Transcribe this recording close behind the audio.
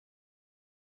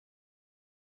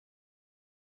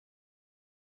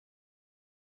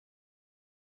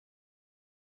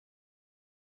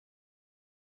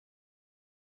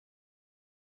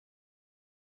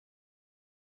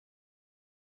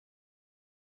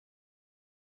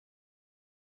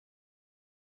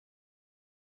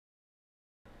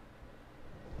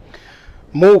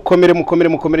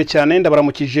mukomere cyane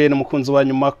ndabaramukije n'umukunzi wa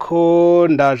nyuma ko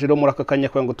ndaje ro muri aka kanya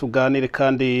kwa ngo tuganire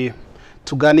kandi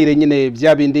tuganire nyine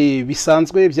bya bindi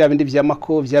bisanzwe bya bindi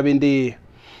by'amako bya bindi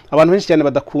abantu benshi cyane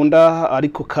badakunda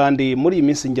ariko kandi muri iyi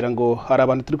minsi ngira ngo hari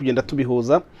abantu turi kugenda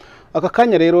tubihuza aka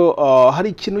kanya rero hari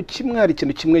ikintu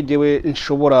kimwe gewe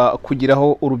nshobora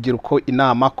kugiraho urubyiruko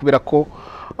inama kubera ko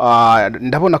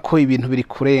ndabona ko ibintu biri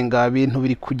kurenga ibintu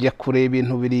biri kujya kure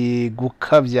ibintu biri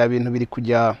gukabya ibintu biri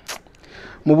kujya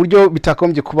mu buryo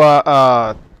bitakombye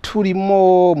kuba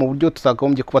turimo mu buryo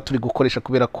tutagombye kuba turi gukoresha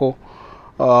kubera ko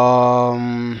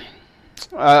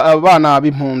abana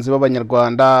b'impunzi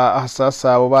b'abanyarwanda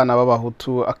ahasasa abo bana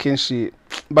b'abahutu akenshi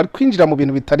bari kwinjira mu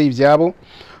bintu bitari ibyabo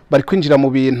bari kwinjira mu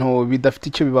bintu bidafite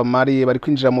icyo bibamariye bari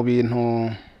kwinjira mu bintu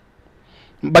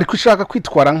bari kwishaka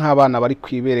kwitwara nk'abana bari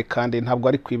kwibere kandi ntabwo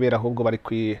ari kwibera ahubwo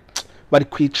bari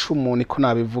kwicumu niko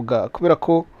nabivuga kubera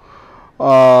ko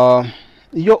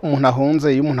iyo umuntu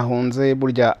ahunze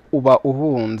burya uba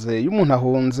uhunze iyo umuntu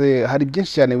ahunze hari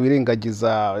byinshi cyane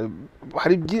wirengagiza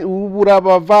hari ubura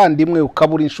abavandimwe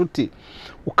ukabura inshuti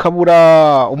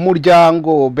ukabura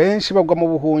umuryango benshi bagwa mu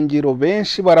buhungiro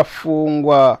benshi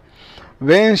barafungwa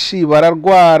benshi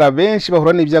bararwara benshi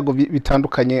bahura n'ibyago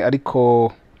bitandukanye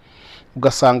ariko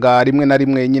ugasanga rimwe na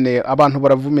rimwe nyine abantu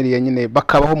baravumiriye nyine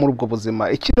bakabaho muri ubwo buzima.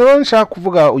 Ikintu rero nshaka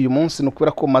kuvuga uyu munsi no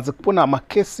kubera ko maze kubona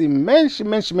amakesi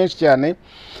menshi cyane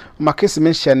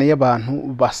y'abantu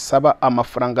basaba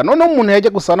amafaranga. None umuntu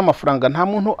yajya gusaba amafaranga nta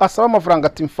muntu asaba amafaranga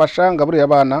ati mfasha ngaburiye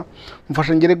abana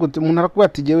mfasha ngere gute. Umuntu arakubwira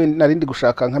ati jewe narindi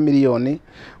gushaka nka miliyoni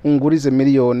ungurize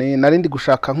miliyoni narindi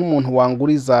gushaka nk'umuntu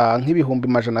wanguriza nk'ibihumbi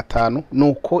 500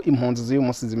 nuko impunzi z'uyu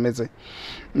munsi zimeze.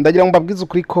 Ndagira ngo mbabwize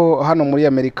ukuri ko hano muri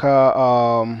Amerika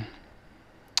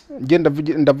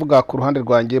ndavuga ku ruhande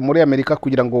rwanjye muri Amerika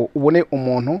kugira ngo ubone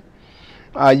umuntu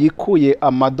yikuye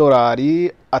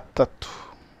amadolari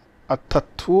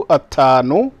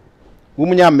 5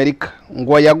 w'umunyamerika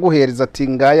ngo yaguhereza ati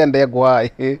ngaya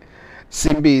ndayaguhaye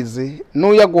simbizi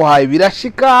n'uyaguhaye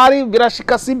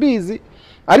birashika simbizi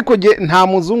ariko nta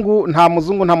muzungu nta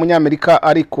munyamerika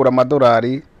arikura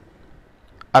amadolari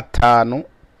 5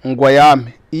 ngo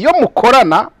yame. Iyo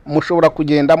mukorana mushobora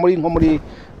kugenda muri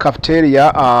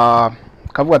cafeteria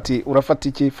kavuga ati urafata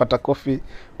iki fata coffee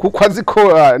kuko azi ko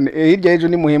hirya ejo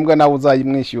ni muhimbwa nawe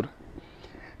uzayimwishyura.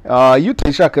 Iyo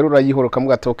utayishaka rero urayihoroka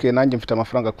mugati okay nanjye mfite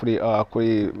amafaranga kuri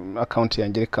account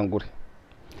yanjye reka ngure.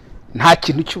 Nta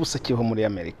kintu cy'ubusa kiho muri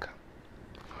Amerika.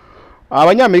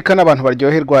 Abanyamerika n'abantu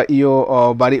baryoherwa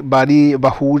iyo bari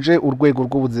bahuje urwego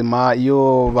rw'ubuzima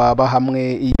iyo baba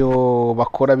hamwe iyo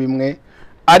bakora bimwe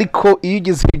ariko iyo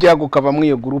ugize ibyago ukava muri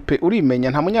iyo groupe urimenya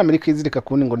nta munyamerika izirika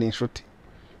kundi ngo ni inshuti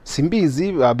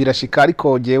simbizi birashika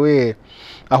ariko jewe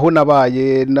aho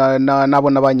nabaye nabo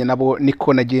nabanye nabo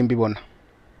niko nagiye mbibona.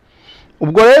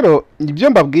 Ubwo rero ibyo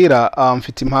mbabwira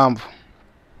mfite impamvu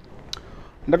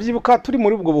ndabyibuka turi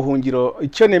muri ubwo buhungiro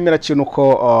icyo nemera cyo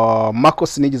nuko mako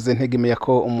sinigize ntegemeye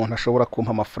ko umuntu ashobora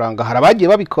kumpa amafaranga. Harabagiye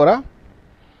babikora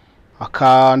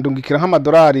akandungikira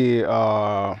nk'amadolari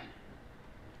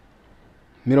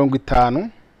 50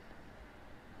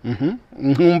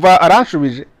 nkumva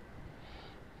aranshubije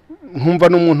nkumva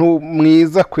n'umuntu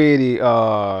mwiza kweri.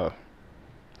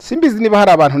 Simbizi niba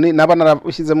hari abantu naba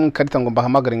narashyize mu karita ngo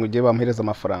mbahamagare ngo ugiye bampereza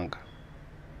amafaranga.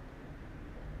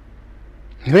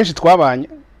 Ni benshi twabanye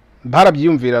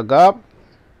barabyiyumviraga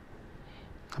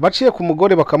baciye ku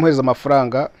mugore bakamuhereza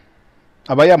amafaranga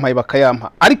abayampaye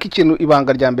bakayampa ariko ikintu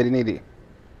ibanga rya mbere niri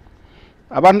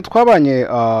abantu twabanye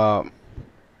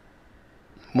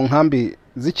mu nkambi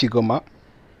z'Ikigoma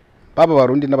baba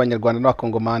barundi n'abanyarwanda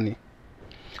n'abakongomani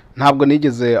ntabwo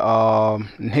nigeze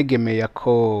ntegemeye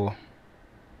ko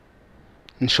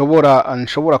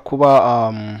nshobora kuba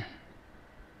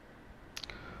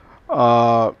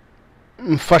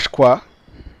mfashwa.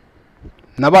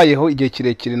 Nabayeho igihe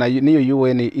kirekire niyo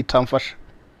UN itamfasha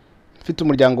mfite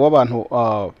umuryango w'abantu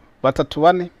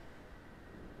 3-4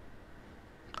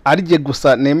 arije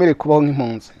gusa nemere kubaho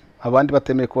nk'impunzi abandi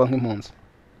batemeye kuba nk'impunzi.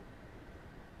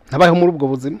 Nabayeho muri ubwo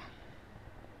buzima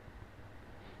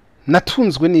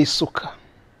natunzwe n'isuka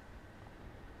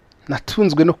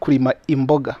natunzwe no kurima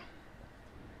imboga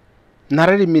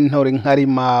nararima intore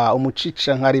nkarima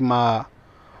umucica nkarima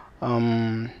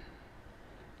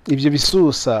ibyo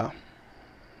bisusa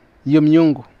iyo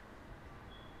myungu.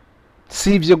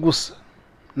 Si ibyo gusa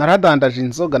naradandaje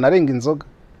inzoga narenga inzoga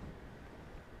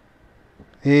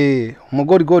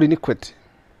umugorigori n'ikwete.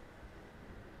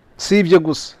 Si ibyo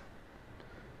gusa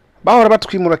bahora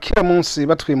batwimura kila munsi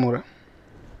batwimura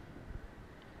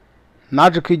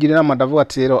naje kwigira inama ndavuga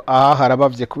ati rero aha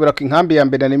harabavye kubera ko inkambi ya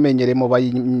mbere namenyeremo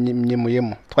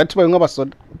bayinyemuyemo twari tubaye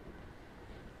nk'abasoda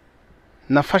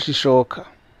nafashe ishoka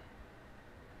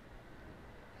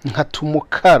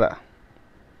nkatumukara,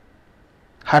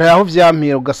 hari aho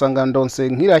vyampira ugasanga ndonse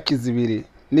nk'irakiza ibiri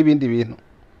n'ibindi bintu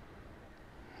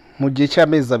mu gihe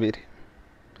cy'amezi abiri.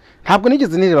 Ntabwo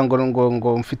nigeze nireba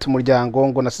ngo mfite umuryango,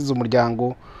 ngo nasize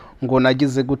umuryango, ngo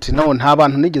nagize gute. No, nta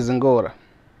bantu nigeze ngora.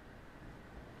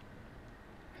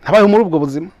 Nabayeho muri ubwo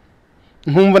buzima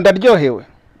nkumva ndaryohewe,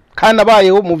 kandi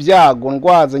nabayeho mu byago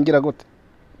ndwaza ngira gute.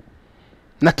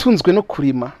 Natunzwe no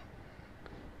kurima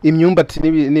imyumbati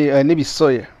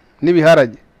n'ibisoya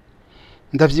n'ibiharage.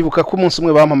 Ndavyibuka ko umunsi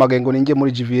umwe bampamagaye ngo ninge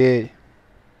muri GVA,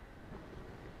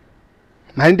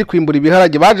 nari ndi kwimbura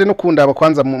ibiharage, baje no kundaba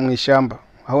kwanza mu ishyamba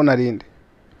aho narinde.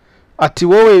 Ati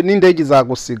wowe n'indege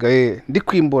zagusiga ndi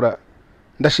kwimbura.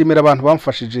 Ndashimira abantu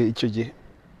bamfashije icyo gihe,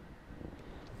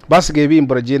 basigaye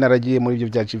bimbura gihe naragiye muri ibyo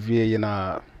bya GVA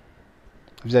na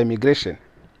bya immigration.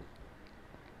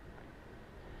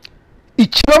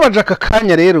 Ikibabaje aka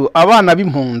kanya rero, abana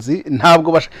b'impunzi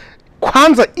ntabwo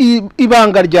kwanza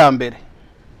ibanga rya mbere,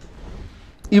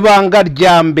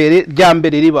 rya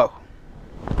mbere ribaho,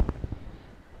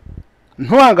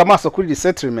 ntuhanga amaso kuri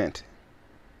resettlement.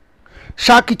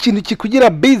 Shaka ikintu kikugira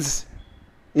busy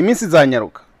iminsi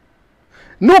zanyaruka.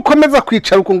 Nukomeza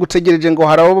kwicara uko ngutegereje ngo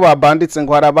hari abo babanditse,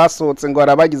 ngo hari abasohotse, ngo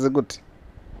hari abagize gute,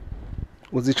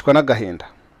 uzicwa n'agahinda.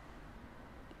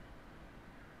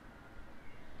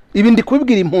 Ibi ndi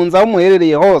kubibwira impunzi aho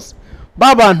muherereye hose,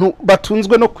 ba bantu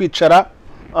batunzwe no kwicara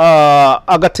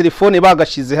agatelefone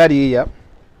bagashize hariya.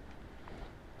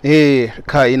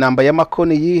 Ka inamba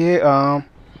y'amakoni yihe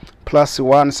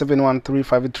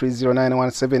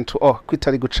 +17135309172. Oh,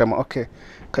 kwitari gucama. Okay,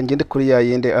 kangende kuri ya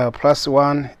yende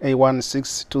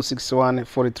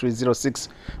 +1A162614306.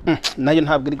 Nayo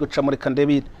ntabwo iri gucamo, reka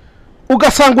ndebe.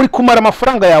 Ugasanga uri kumara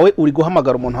amafaranga yawe uri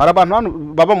guhamagara umuntu. Hari abantu hano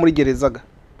baba muri gerezaga,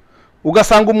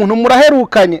 ugasanga umuntu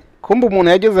muraherukanye, kumbe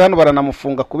umuntu yageze hano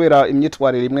baranamufunga kubera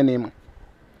imyitwarire imwe n'imwe.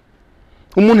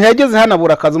 Umuntu yageze hano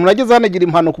abura akazi, umuntu yageze hano agira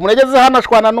impanuka, umuntu yageze hano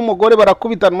ashwana n'umugore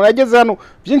barakubitana, umuntu yageze hano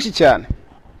byinshi cyane.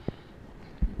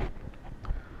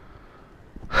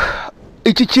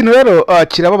 Iki kintu rero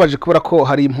kirababaje kubera ko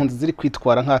hari impunzi ziri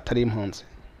kwitwara nk'atari impunzi.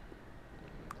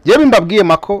 Yewe mbabwiye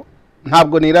mako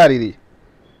ntabwo niraririye.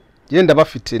 Yenda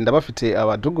ndabafite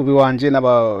abadugu biwanje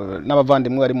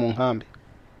n'abavandimwe bari mu nkambi.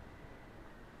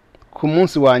 Ku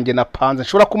munsi wanje napanze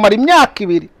nshobora kumara imyaka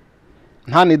 2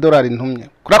 nta $1 ntumye.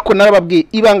 Kurako narababwiye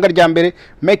ibanga rya mbere,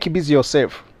 make busy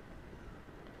yourself.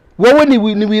 Wowe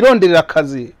ni wironderera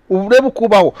akazi, urebe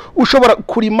ukubaho. Ushobora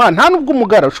kurima, nta nubwo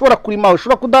umugara, ushobora kurima,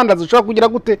 ushobora kudandaza, ushobora kugira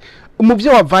gute mu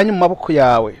byo wavanye mu maboko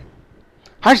yawe.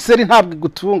 Haseri ntabwo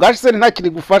gutunga, haseri nta kiri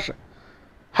gufasha.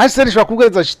 Haseri ishobora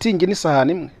kubweza shitingi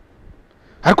n'isahani imwe.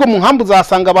 Ariko mu nkambu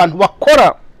uzasanga abantu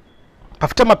bakora,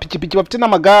 bafite amapikipiki, bafite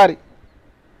n'amagare,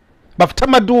 bafite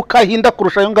amaduka hinda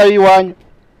kurusha yo ngayo iwanyu.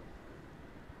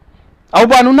 Abo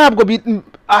bantu ntabwo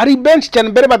ari benshi cyane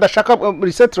mbere badashaka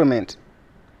resettlement,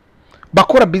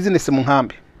 bakora business mu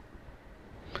nkambi.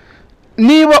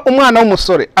 Niba umwana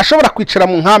w'umusore ashobora kwicara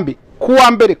mu nkambi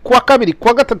kuwa mbere, kuwa kabiri,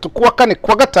 kuwa gatatu, kuwa kane,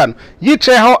 kuwa gatanu,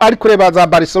 yicaye aho ari kureba za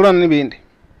Barcelona n'ibindi,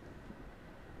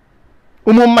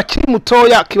 umuma kiri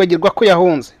mutoya kibagirwa ko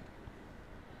yahunze.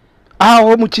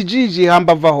 Aho mu kijiji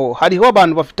hambavaho hariho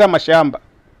abantu bafite amashamba,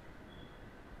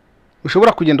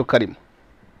 ushobora kugenda ukarima.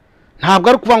 Ntabwo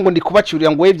ari kuvuga ngo ndi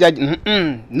kubacurira ngo we byaje.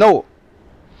 No,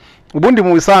 ubundi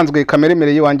mu bisanzwe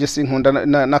kameremere yiwanje sinkunda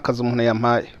n'akazi umuntu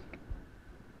yampaye.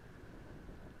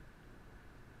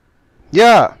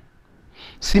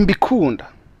 Simbikunda.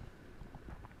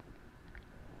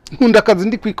 Nkunda akazi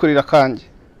ndi kwikorera kanje.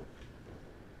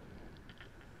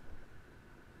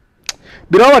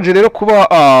 Birabaje rero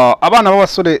kuba abana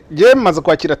b'abasore, je maze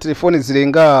kwakira telefone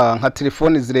zirenga nka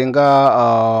telefone zirenga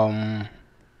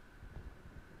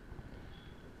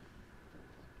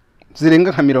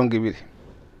nka 20.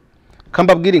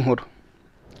 Kambabwira inkuru.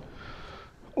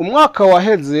 Umwaka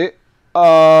waheze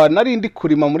nari ndi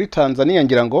kurima muri Tanzania,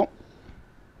 ngira ngo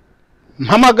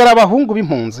mpamagara abahungu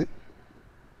b'impunzi,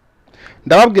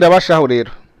 ndababwira bashaho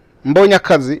rero mbonye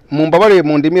akazi mumbabareye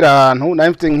mu ndimira ahantu nari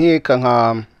mfite nk'eka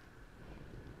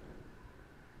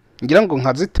ngira ngo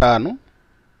nka 5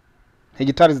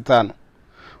 hegitari 5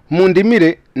 mu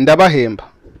ndimire, ndabahemba.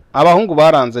 Abahungu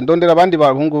baranze ndondera abandi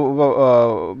bahungu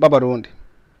b'abarundi,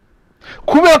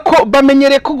 kubera ko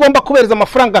bamenyereye ko ugomba kubereza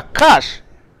amafaranga cash.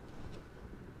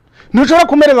 Ntushobora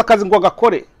kumereza akazi ngo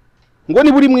agakore ngo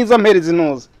ni buri mwiza mpereza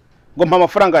inoze ngo mpa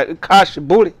amafaranga cash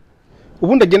bure.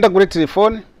 Ubundi agenda gure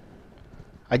telefone,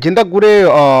 agenda gure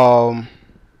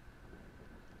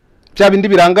bya bindi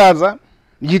birangaza,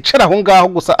 yicara aho ngaho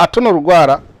gusa atono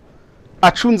rugwara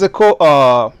acunze ko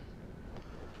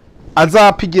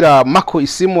azapigira mako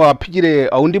isimu apigire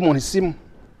undi muntu isimu.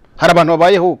 Hari abantu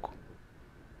babayeho uko,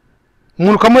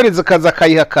 umuntu kamuhereza kaza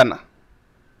akayihakana.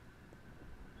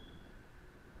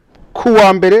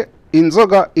 Kuwa mbere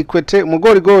inzoga ikwete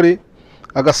umugorigori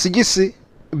agasigisi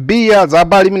bia za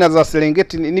Balimi na za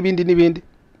Serengeti n'ibindi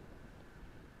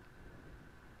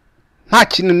nta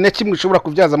kintu ne kimwe ushobora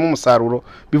kuvyazamo umusaruro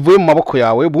bivuye mu maboko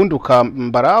yawe, ubundi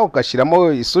ukambara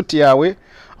ugashiramo isuti yawe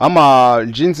ama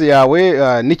jeans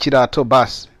yawe n'ikirato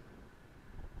basi.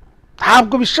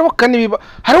 Ntabwo bishoboka nibiba,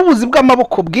 hari ubuzi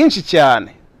bw'amaboko bwinshi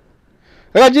cyane.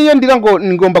 Yagiye ndira ngo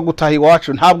ngomba gutaha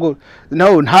iwacu, ntabwo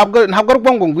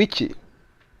arubwo ngo ngwiki.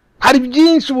 Hari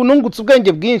byinshi bunungutse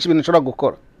ubwenge bwinshi bintu ushobora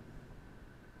gukora.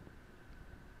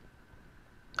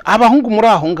 Abahungu muri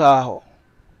aho ngaho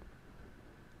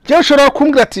je ushobora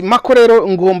kumbwira ati mako rero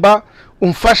ngomba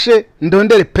umfashe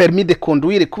ndondere permis de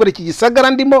conduire kubera iki gisagara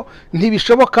ndimo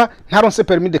ntibishoboka ntaronse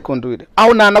permis de conduire.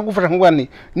 Aho nanagufasha ngwani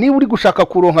niba uri gushaka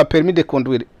kuronka permis de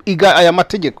conduire iga aya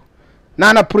mategeko,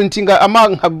 nana printinga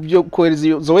amanka byo kohereza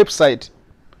izo website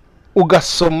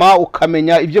ugasoma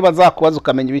ukamenya ibyo bazakubaza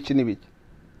ukamenya ibiki n'ibiki.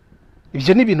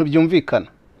 Ibyo ni ibintu byumvikana.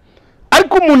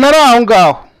 Ariko umuntu ari aho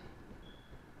ngaho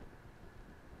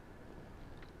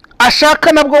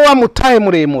ashaka nabwo wamutahe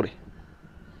muremure.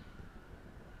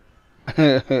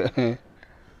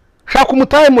 Shaka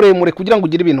umutahe muremure kugira ngo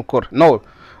ugire ibintu ukora. No,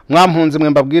 mwampunze mwe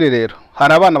mbabwire rero,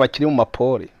 hari abana bakiri mu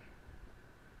mapori.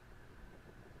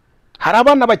 Hari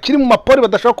abana bakiri mu mapori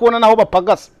badashobora kubona naho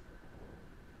bapagasa.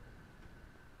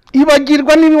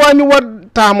 Ibagirwa n'ibiwanyu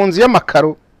wataha mu nzu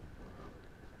y'amakaro.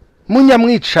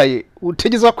 Munyamwicaye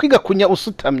utegezwa kwiga kunya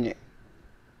usutamye.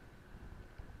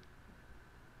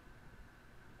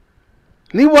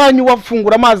 Niwanyu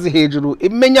wafungura amazi hejuru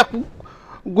imenya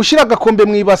gushira gakombe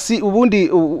mu ibasi ubundi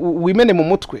wimene mu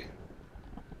mutwe.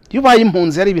 Yubaye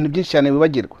impunzi hari ibintu byinshi cyane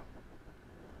bibagirwa.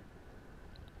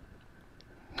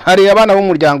 Hari abana bo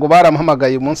muryango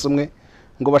barampamagaye umunsi umwe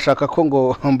ngo bashaka ko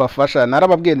ngo mbafasha,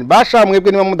 narababwiye basha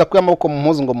mwebwe niba mudakuye amaboko mu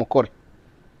mpuzu ngo mukore.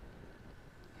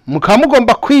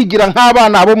 Mukamugomba kwigira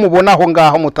nk'abana abo mubona aho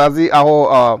ngaho mutazi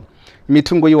aho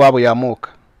imitungo yiwabo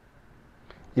yamuka.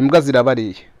 Imbwa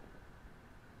zirabariye.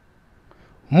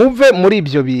 Muve muri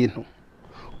ibyo bintu.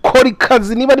 Kora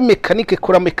ikazi, niba ari mekanike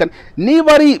kora mekanike,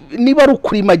 niba ari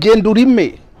ukurima genda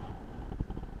urime.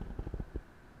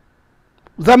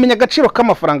 Uzamenya agaciro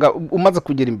k'amafaranga umaze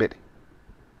kugera imbere.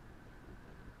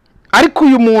 Ariko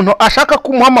uyu muntu ashaka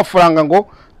kumuha amafaranga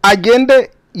ngo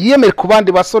agende yiyemere ku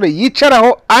bandi basore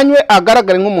yicaraho anywe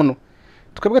agaragare nk'umuntu.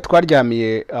 Twebwe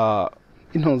twaryamiye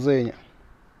intozenya,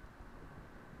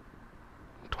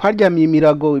 twaryamiye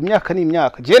imirago imyaka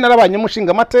n'imyaka. Je narabanye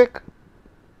mushinga amateka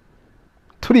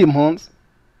turi impunzi,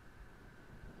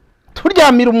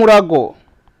 turyamira umurago.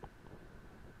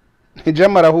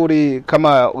 Ntijama rahuri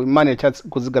kama Imana yacyatse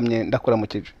kuzigamye ndakora mu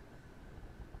kije.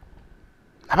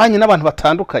 Abanye n'abantu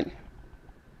batandukanye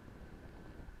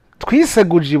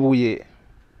twiseguje ibuye,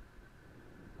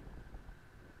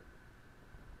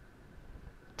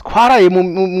 twaraye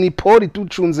mu ipori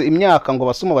tucunze imyaka ngo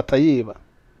basuma batayiba.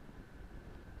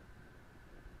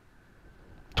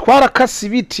 Twarakase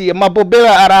ibiti,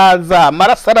 amabobera araza,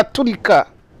 amaraso araturika.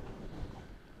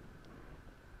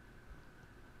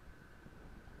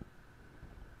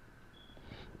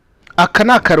 Aka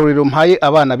ni akarorero mpaye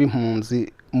abana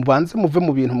b'impunzi, mubanze muve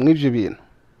mu bintu mw'ivyo bintu.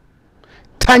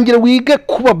 Tangire wige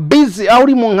kuba busy aho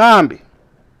uri mu nkambi.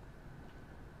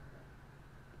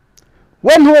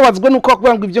 We ntubabazwe nuko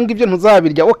akubwira ngo ibyo ngibyo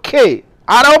ntuzabirya. Okay,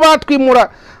 araho batwimura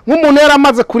nk'umuntu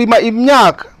yaramaze kurima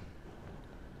imyaka.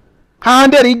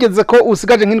 Hahandi yari yigeze ko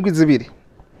usigaje nk'indwi zibiri.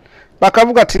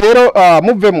 Bakavuga ati rero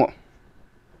muvemo.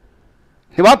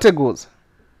 Ntibateguza.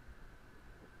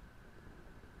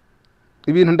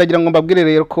 Ibintu ndagira ngo mbabwire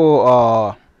rero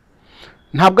ko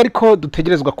ntabwo ariko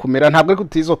dutegerezwa kumera, ntabwo ariko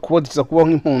tutizo kubaho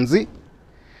nk'impunzi.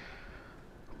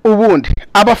 Ubundi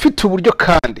abafite uburyo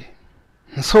kandi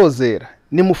nsozera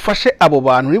nimufashe abo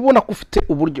bantu nibona ko ufite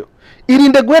uburyo.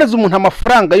 Irinde guhereza umuntu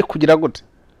amafaranga yo kugira gute,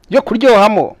 yo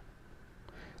kuryohamo.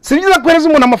 Si byiza guhereza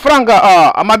umuntu amafaranga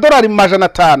amadolari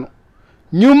 500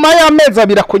 nyuma y'amezi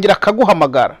abiri akongera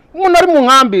akaguhamagara. Umuntu ari mu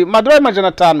nkambi amadolari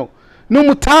 500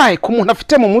 n'umutahe ku muntu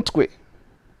afite mu mutwe.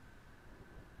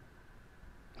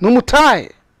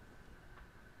 N'umutahe.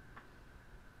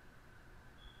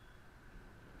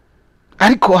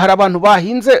 Ariko hari abantu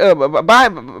bahinze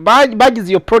bagize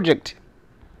iyo project.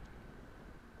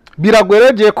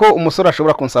 Biragweregeye ko umusore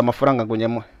ashobora kunsaba amafaranga ngo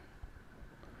nyamuhe.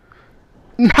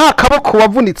 Nta kaboko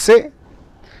wavunitse,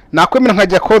 nakwemera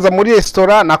nkajya koza muri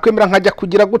restaurant, nakwemera nkajya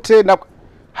kugira gute.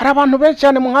 Hari abantu benshi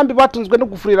cyane mu nkambi batunzwe no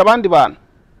gufurira abandi bantu.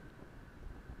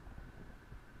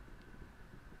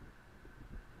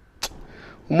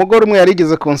 umugore umwe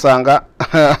yarigeze kunsanga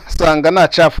asanga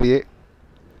nacafuye,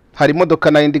 hari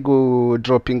imodoka nayo ndi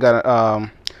gudropinga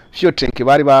fuel tank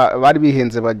bari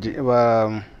bihenze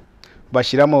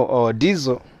bashyiramo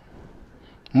diesel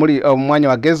muri umwanya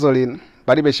wa gasoline,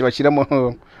 bari beshi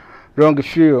bashyiramo wrong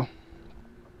fuel.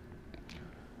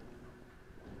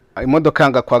 Imodoka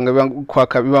yanga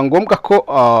kwaka biba ngombwa ko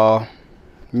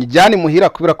njyane muhira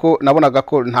kubera ko nabonaga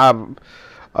ko nta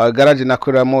garage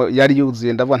nakoreramo yari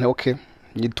yuzuye, ndavuga nti okay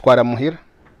nyitwara muhira,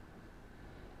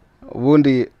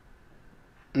 ubundi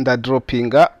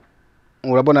ndadropinga.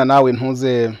 Urabona nawe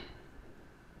ntuze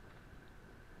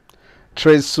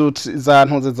trace suit za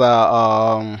ntuze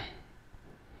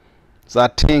za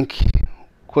tank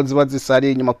ko ziba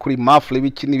zisari inyuma kuri muffler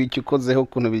ibiki n'ibiki ukozeho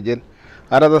ukuntu bigena,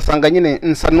 arazasanga nyine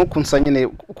nsa nukunsa nyine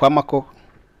kwa mako.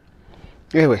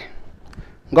 Yewe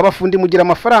ngo abafundi mugira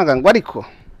amafaranga ngo ariko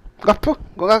gapo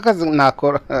ngo gakazi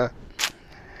nakora.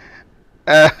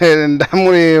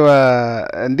 Ndamureba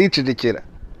ndicecekera,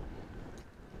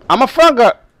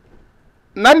 amafaranga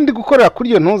nari ndi gukorera kuri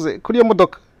iyo ntuze kuri iyo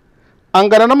modoka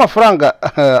angana n'amafaranga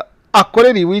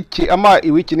akorera iwiki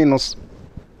iwiki n'inusu.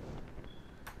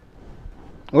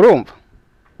 Urumva?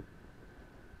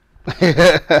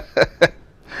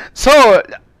 So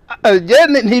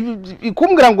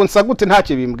ikumbwira ngo nsagute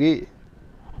ntacyo bimbwiye,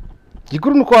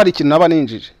 gikuru nuko hari ikintu naba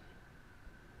ninjije.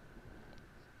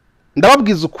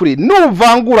 Ndababwiza ukuri,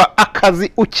 nuvangura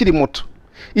akazi ukiri muto,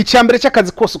 icyambere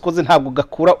cy'akazi kose ukoze ntabwo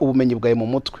gakura ubumenyi bwawe mu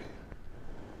mutwe.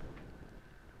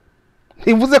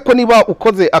 Bivuze ko niba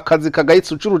ukoze akazi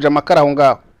kagayitse ucuruje amakara aho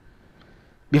ngaho,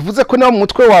 bivuze ko niba mu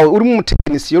mutwe wawe urimo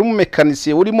umutekinisiye, urimo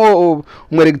mekanisiye, urimo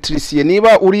umuelectrician,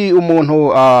 niba uri umuntu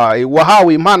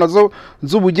wahawe impano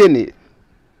z'ubugeni,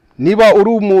 niba uri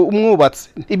umwubatsi,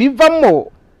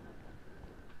 ibivamo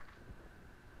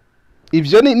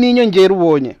ibyo ni inyongera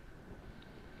ubonye.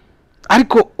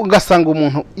 Ariko ugasanga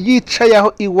umuntu yicaye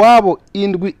aho iwabo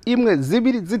indwi imwe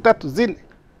zibiri zitatu zine,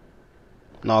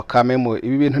 no kamemo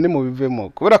ibi bintu ni mu bivemo,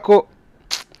 kubera ko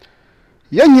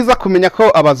iyo nkiza kumenya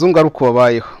ko abazungu ari uko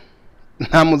babayeho,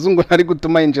 nta muzungu ntari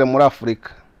gutuma yinjira muri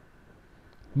Afurika.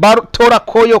 Batora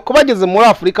koyo ko bageze muri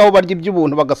Afurika aho barya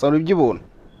iby'ubuntu bagasarura iby'ubuntu,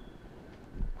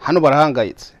 hano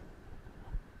barahangayitse.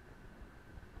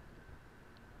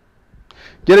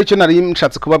 Gere cyo nari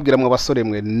nshatse kubabwira mwe basore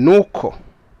mwe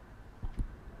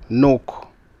nuko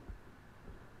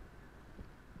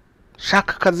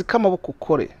shaka akazi k'amaboko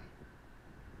ukore.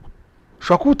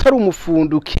 Ushobora kuba utari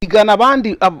umufundi ukigana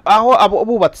abandi aho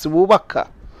abubatsi bubaka,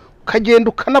 ukagenda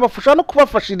ukanabafasha no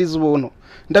kubafashiriza ubuntu.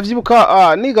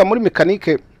 Ndavyibuka niga muri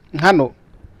mekanike hano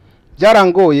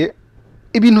byarangoye,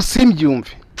 ibintu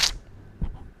simbyumve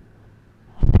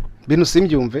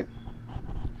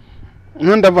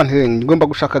ndava ngomba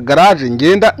gushaka garage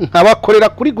ngenda nkabakorera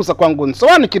kuri gusa kwa ngo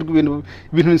nsobanukirwe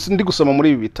ibintu ndi gusoma muri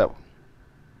ibi bitabo.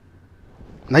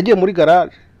 Nagiye muri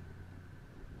garage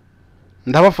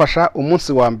ndabafasha,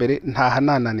 umunsi wa mbere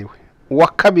ntahanananiwe, uwa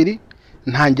kabiri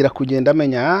ntangira kugenda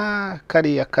amenya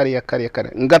kariya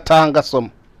ngataha ngasoma.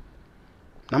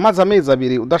 Namaze amezi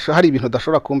abiri hari ibintu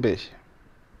udashobora kumbeshya.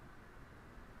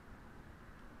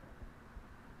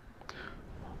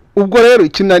 Ubwo rero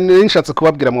ikintu nari nshatse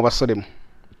kubabwira mu basore mwe,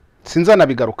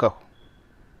 sinzanabigarukaho,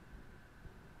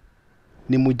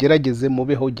 ni mugerageze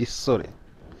mubeho gisore.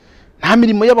 Nta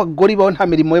mirimo y'abagore baho, nta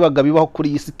mirimo y'abagabo ibaho kuri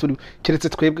iyi si turi, keretse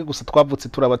twebwe gusa twavutse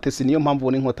turabatesi. Niyo mpamvu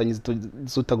ubona inkotanyi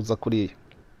zutaguza kuri iyo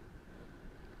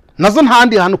nazo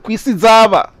ntandi hantu ku isi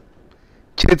zaba,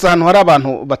 keretse ahantu hari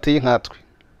abantu bateye nkatwe.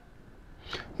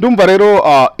 Ndumva rero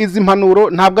izi mpanuro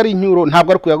ntabwo ari inyuro,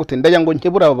 ntabwo ari kuyagute ndaya ngo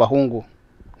nkebura aba bahungu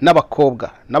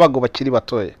n'abakobwa n'abagabo bakiri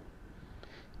batoye.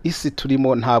 Isi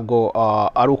turimo ntabwo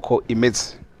ari uko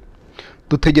imeze.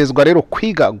 Dutegerezwa rero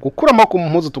kwiga gukura amaboko mu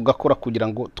mpuzu tugakora kugira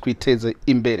ngo twiteze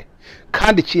imbere.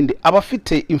 Kandi ikindi,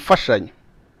 abafite imfashanyo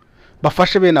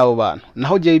bafashe bene abo bantu.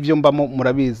 Naho giye ibyo mbamo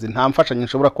murabizi, nta mfashanyo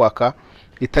nshobora kwaka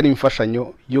itari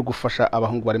imfashanyo yo gufasha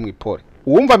abahungu bari mu ipore.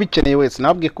 Uwumva bikeneye wese,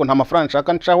 nabwiye ko nta mafaranga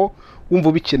nshaka ncaho,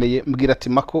 wumva bikeneye mbwira ati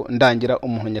mako ndangira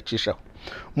umuntu nyacishaho.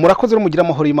 Murakoze rero mugira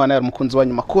amahoro y'Imana yari mukunzi wa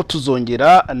nyuma ko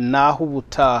tuzongera naho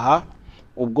ubutaha.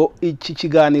 Ubwo iki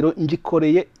kiganiro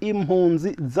ngikoreye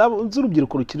impunzi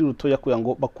z'urubyiruko rukiri rutoya kugira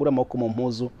ngo bakure amaboko mu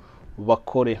mpuzu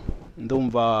bakore.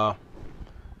 Ndumva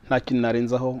nta kintu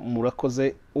narenzaho.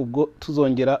 Murakoze, ubwo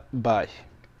tuzongera bye.